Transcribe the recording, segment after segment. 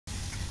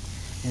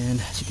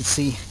And as you can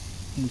see,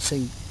 when we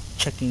say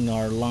checking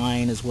our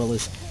line as well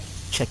as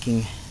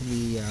checking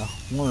the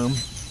worm,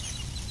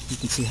 you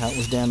can see how it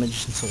was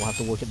damaged, and so we'll have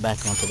to work it back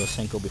onto the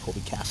Senko before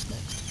we cast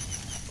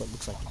next. But it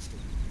looks like it's still.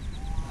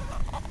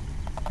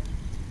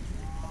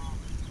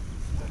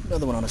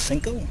 Another one on a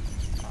Senko.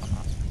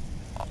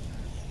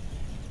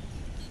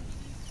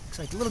 Looks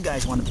like the little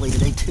guys want to play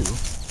today too.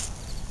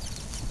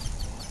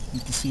 You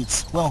can see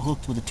it's well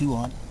hooked with a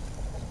 2-aught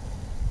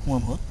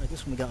worm hook. I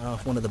guess when we got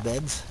off one of the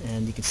beds,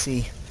 and you can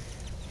see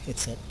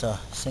it's at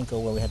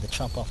Senko where we had to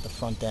chop off the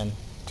front end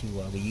to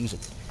reuse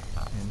it.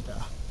 And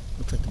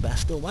looks like the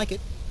bass still like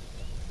it.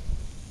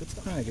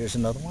 Alright, here's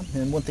another one.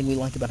 And one thing we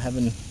like about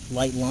having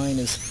light line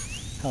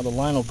is how the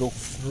line will go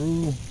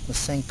through the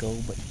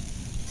Senko, but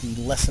we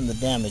lessen the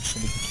damage so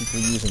we can keep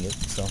reusing it.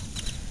 So,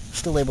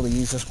 still able to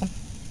use this one.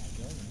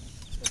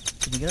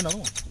 We can get another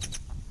one.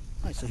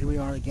 Alright, so here we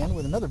are again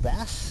with another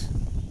bass.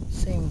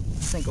 Same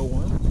Senko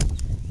worm.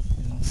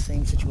 And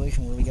same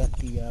situation where we got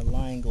the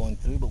line going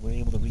through, but we're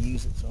able to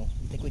reuse it. So,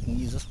 we think we can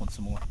use this one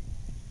some more.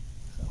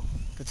 So,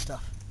 good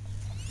stuff.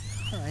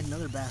 Alright,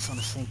 another bass on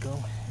a Senko.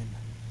 And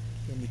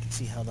again, you can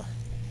see how the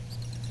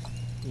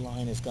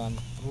line has gone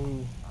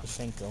through the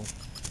Senko.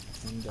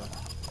 And we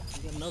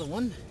got another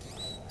one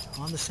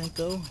on the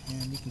Senko,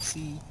 and you can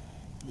see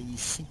the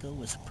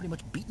Senko is pretty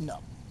much beaten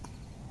up.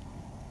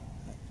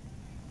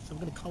 So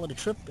we're going to call it a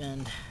trip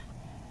and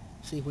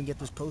see if we can get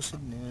this posted,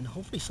 and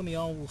hopefully some of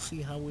y'all will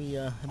see how we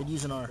have been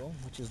using our,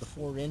 which is the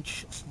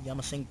 4-inch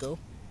Yamasenko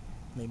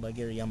made by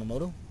Gary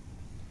Yamamoto.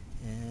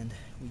 And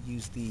we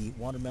use the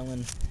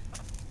watermelon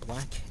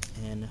black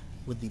and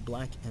with the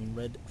black and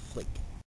red flick.